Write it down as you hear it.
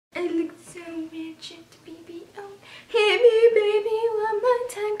I look so rich at the BBO. Hit me, baby, one more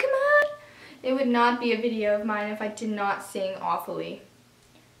time, come on. It would not be a video of mine if I did not sing awfully.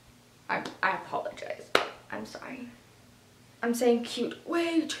 I apologize. I'm sorry. I'm saying cute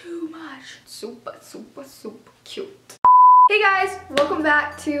way too much. Super, super, super cute. Hey guys, welcome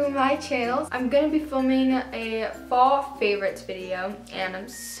back to my channel. I'm gonna be filming a fall favorites video and I'm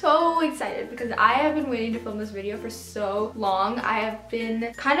so excited because I have been waiting to film this video for so long. I have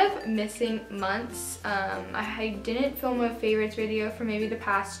been kind of missing months. I didn't film a favorites video for maybe the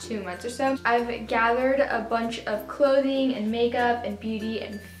past 2 months or so. I've gathered a bunch of clothing and makeup and beauty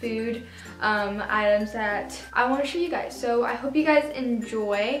and food items that I want to show you guys. So I hope you guys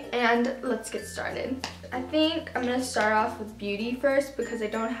enjoy and let's get started. I think I'm gonna start off with beauty first because I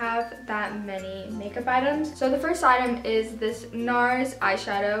don't have that many makeup items. So the first item is this NARS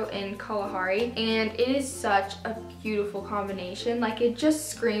eyeshadow in Kalahari, and it is such a beautiful combination. Like, it just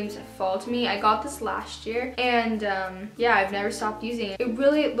screams fall to me. I got this last year and yeah, I've never stopped using it. It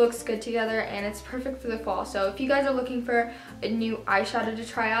really looks good together and it's perfect for the fall. So if you guys are looking for a new eyeshadow to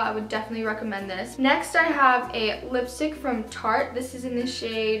try out, I would definitely recommend this. Next, I have a lipstick from Tarte. This is in the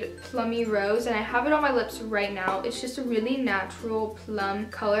shade Plummy Rose and I have it on my lips right now. It's just a really natural plum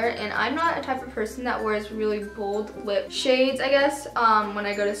color and I'm not a type of person that wears really bold lip shades, I guess, when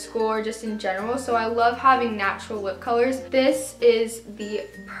I go to school or just in general. So I love having natural lip colors. This is the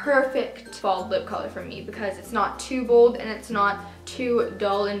perfect fall lip color for me because it's not too bold and it's not too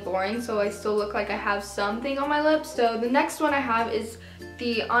dull and boring, so I still look like I have something on my lips. So the next one I have is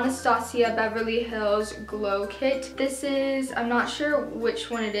the Anastasia Beverly Hills Glow Kit. This is, I'm not sure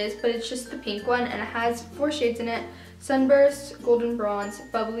which one it is, but it's just the pink one and it has 4 shades in it: Sunburst, Golden Bronze,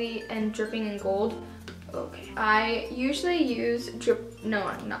 Bubbly, and Dripping in Gold. Okay. I usually use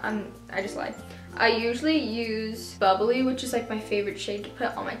I just lied. I usually use Bubbly, which is like my favorite shade to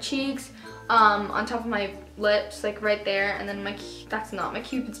put on my cheeks, on top of my lips, like right there, and then that's not my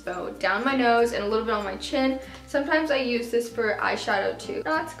Cupid's bow, down my nose and a little bit on my chin. Sometimes I use this for eyeshadow too.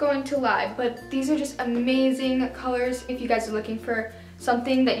 Not going to lie, but these are just amazing colors. If you guys are looking for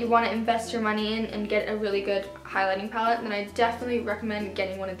something that you want to invest your money in and get a really good highlighting palette, then I definitely recommend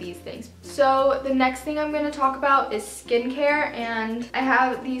getting one of these things. So the next thing I'm going to talk about is skincare, and I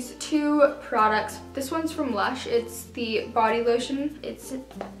have these 2 products. This one's from Lush. It's the body lotion. It's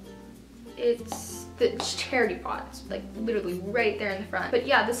the charity pot. It's like literally right there in the front. But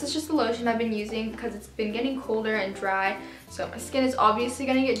yeah, this is just the lotion I've been using because it's been getting colder and dry. So my skin is obviously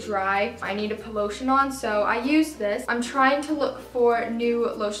gonna get dry. I need to put lotion on, so I use this. I'm trying to look for new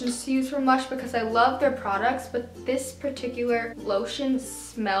lotions to use from Lush because I love their products, but this particular lotion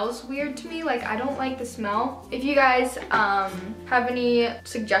smells weird to me. Like, I don't like the smell. If you guys have any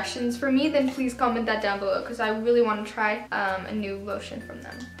suggestions for me, then please comment that down below because I really want to try a new lotion from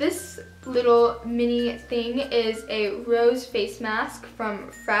them. This little mini thing is a rose face mask from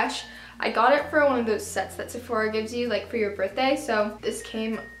Fresh. I got it for one of those sets that Sephora gives you like for your birthday, so this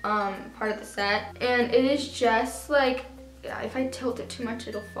came part of the set, and it is just like, yeah, if I tilt it too much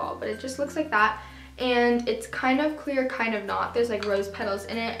it'll fall, but it just looks like that, and it's kind of clear, kind of not. There's like rose petals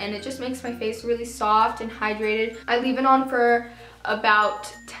in it and it just makes my face really soft and hydrated. I leave it on for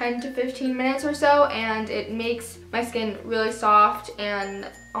about 10 to 15 minutes or so and it makes my skin really soft and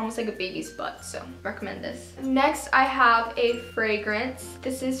almost like a baby's butt, so recommend this. Next, I have a fragrance.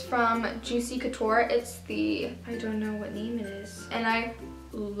 This is from Juicy Couture. It's the, I don't know what name it is, and I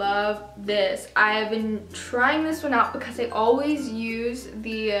love this. I have been trying this one out because I always use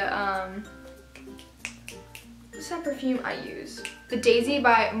the what's that perfume I use? The Daisy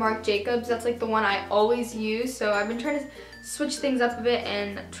by Marc Jacobs. That's like the one I always use, so I've been trying to switch things up a bit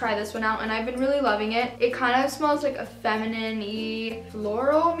and try this one out, and I've been really loving it. It kind of smells like a feminine-y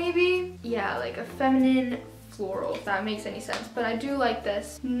floral, maybe? Yeah, like a feminine floral, if that makes any sense, but I do like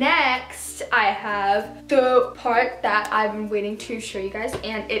this. Next, I have the part that I've been waiting to show you guys,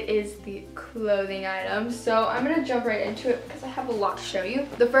 and it is the clothing items. So I'm gonna jump right into it because I have a lot to show you.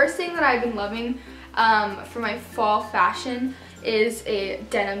 The first thing that I've been loving for my fall fashion is a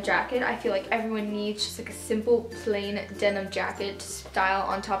denim jacket. I feel like everyone needs just like a simple plain denim jacket to style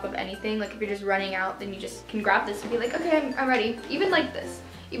on top of anything. Like if you're just running out, then you just can grab this and be like, okay, I'm ready. Even like this,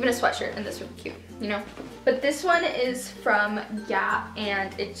 even a sweatshirt, and this would be cute, you know? But this one is from Gap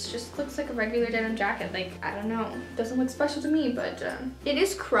and it just looks like a regular denim jacket. Like, I don't know, it doesn't look special to me, but it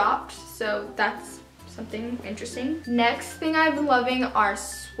is cropped, so that's something interesting. Next thing I've been loving are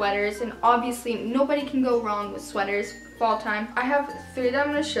sweaters, and obviously nobody can go wrong with sweaters fall time. I have 3 that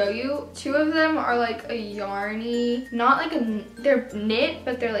I'm going to show you. 2 of them are like a yarny, not like they're knit,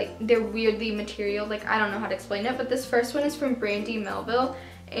 but they're weirdly material. Like, I don't know how to explain it, but this first one is from Brandy Melville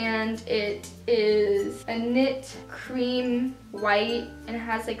and it is a knit cream white, and it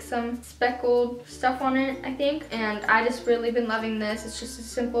has like some speckled stuff on it, I think. And I just really been loving this. It's just a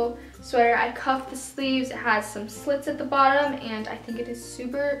simple sweater. I cuffed the sleeves. It has some slits at the bottom, and I think it is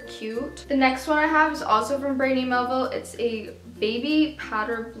super cute. The next one I have is also from Brandy Melville. It's a baby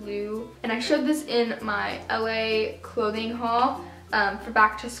powder blue, and I showed this in my LA clothing haul for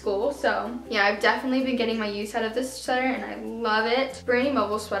back to school. So yeah, I've definitely been getting my use out of this sweater, and I love it. Brandy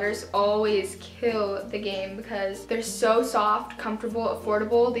Melville sweaters always kill the game because they're so soft, comfortable,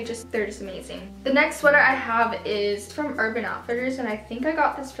 affordable. They're just amazing. The next sweater I have is from Urban Outfitters, and I think I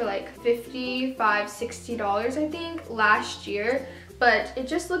got this for like $55, $60 I think last year. But it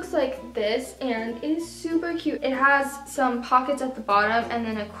just looks like this, and it is super cute. It has some pockets at the bottom and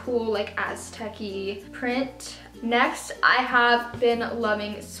then a cool like Aztec-y print. Next, I have been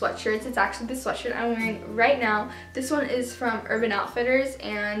loving sweatshirts. It's actually the sweatshirt I'm wearing right now. This one is from Urban Outfitters,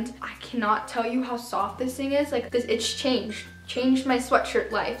 and I cannot tell you how soft this thing is. Like this, it's changed my sweatshirt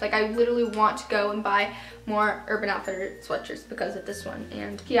life. Like I literally want to go and buy more Urban Outfitters sweatshirts because of this one.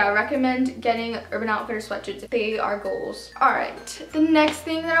 And yeah, I recommend getting Urban Outfitters sweatshirts. They are goals. Alright, the next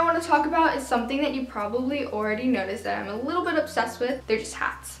thing that I want to talk about is something that you probably already noticed that I'm a little bit obsessed with. They're just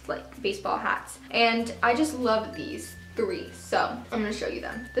hats, like baseball hats. And I just love these three, so I'm gonna show you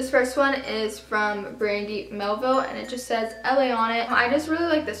them. This first one is from Brandy Melville, and it just says LA on it. I just really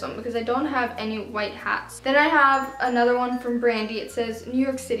like this one because I don't have any white hats. Then I have another one from Brandy. It says New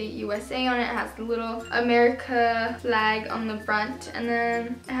York City, USA on it. It has the little America flag on the front, and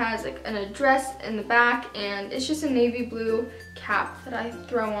then it has like an address in the back, and it's just a navy blue cap that I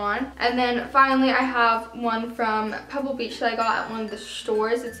throw on. And then finally I have one from Pebble Beach that I got at one of the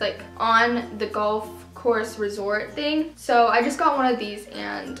stores. It's like on the golf course resort thing. So I just got one of these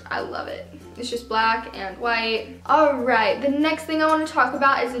and I love it. It's just black and white. Alright, the next thing I want to talk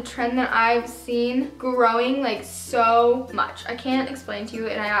about is a trend that I've seen growing like so much. I can't explain to you,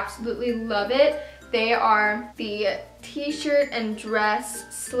 and I absolutely love it. They are the t-shirt and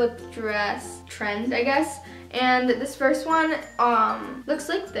dress, slip dress trend, I guess. And this first one looks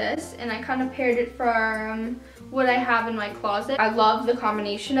like this, and I kind of paired it from what I have in my closet. I love the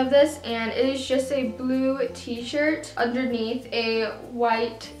combination of this, and it is just a blue t-shirt underneath a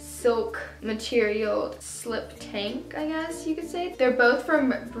white silk material slip tank, I guess you could say. They're both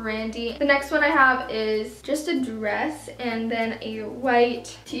from Brandy. The next one I have is just a dress and then a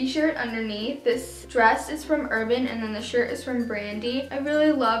white t-shirt underneath. This dress is from Urban, and then the shirt is from Brandy. I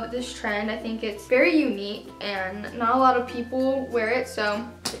really love this trend. I think it's very unique and not a lot of people wear it, so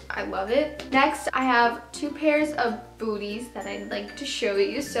I love it. Next, I have two pairs of booties that I'd like to show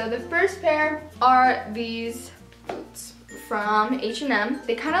you. So the first pair are these boots from H&M.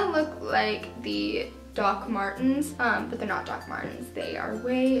 They kind of look like the Doc Martens, but they're not Doc Martens. They are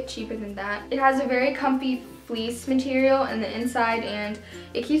way cheaper than that. It has a very comfy fleece material in the inside, and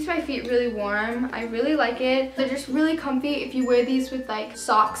it keeps my feet really warm. I really like it. They're just really comfy. If you wear these with like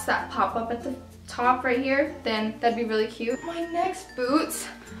socks that pop up at the top right here, then that'd be really cute. My next boots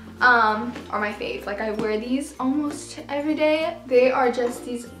are my fave. Like I wear these almost every day. They are just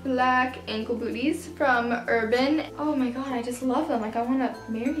these black ankle booties from Urban. Oh my god, I just love them. Like I want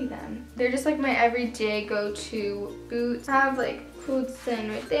to marry them. They're just like my everyday go-to boots. I have like cool design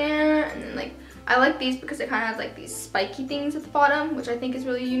right there, and then like I like these because it kind of has like these spiky things at the bottom, which I think is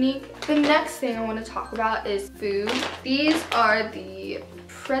really unique. The next thing I want to talk about is food. These are the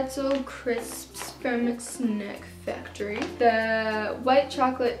pretzel crisps from Snack Factory. The white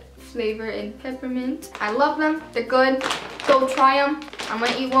chocolate flavor and peppermint. I love them. They're good. Go try them. I'm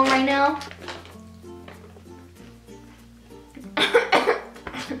gonna eat one right now.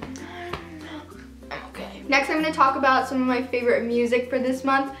 Okay. Next, I'm gonna talk about some of my favorite music for this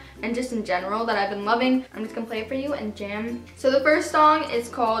month and just in general that I've been loving. I'm just gonna play it for you and jam. So the first song is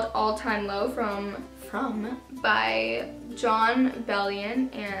called All Time Low by John Bellion,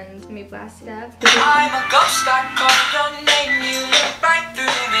 and let me blast it up. I'm a ghost, I called your name, you look right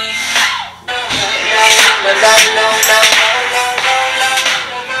through me.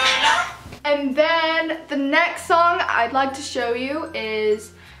 And then the next song I'd like to show you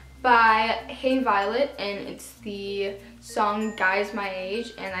is by Hey Violet, and it's the song Guys My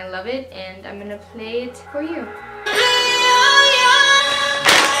Age, and I love it, and I'm gonna play it for you.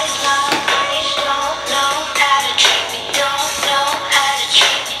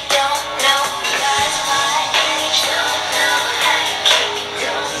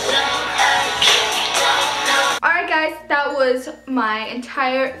 That was my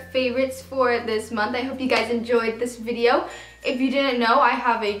entire favorites for this month. I hope you guys enjoyed this video, If you didn't know, I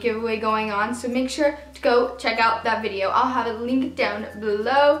have a giveaway going on, so make sure to go check out that video. I'll have it linked down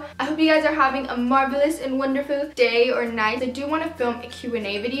below. I hope you guys are having a marvelous and wonderful day or night. I do want to film a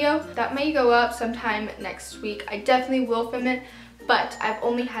Q&A video. That may go up sometime next week. I definitely will film it, but I've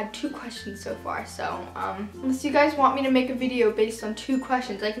only had 2 questions so far, so unless you guys want me to make a video based on 2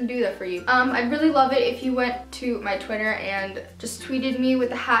 questions, I can do that for you. I'd really love it if you went to my Twitter and just tweeted me with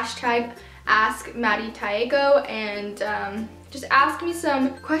the hashtag Ask Maddy Taieko and just ask me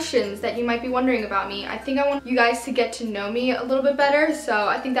some questions that you might be wondering about me. I think I want you guys to get to know me a little bit better, so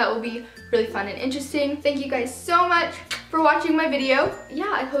I think that will be really fun and interesting. Thank you guys so much for watching my video.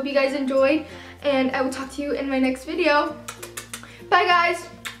 Yeah, I hope you guys enjoyed, and I will talk to you in my next video. Bye guys!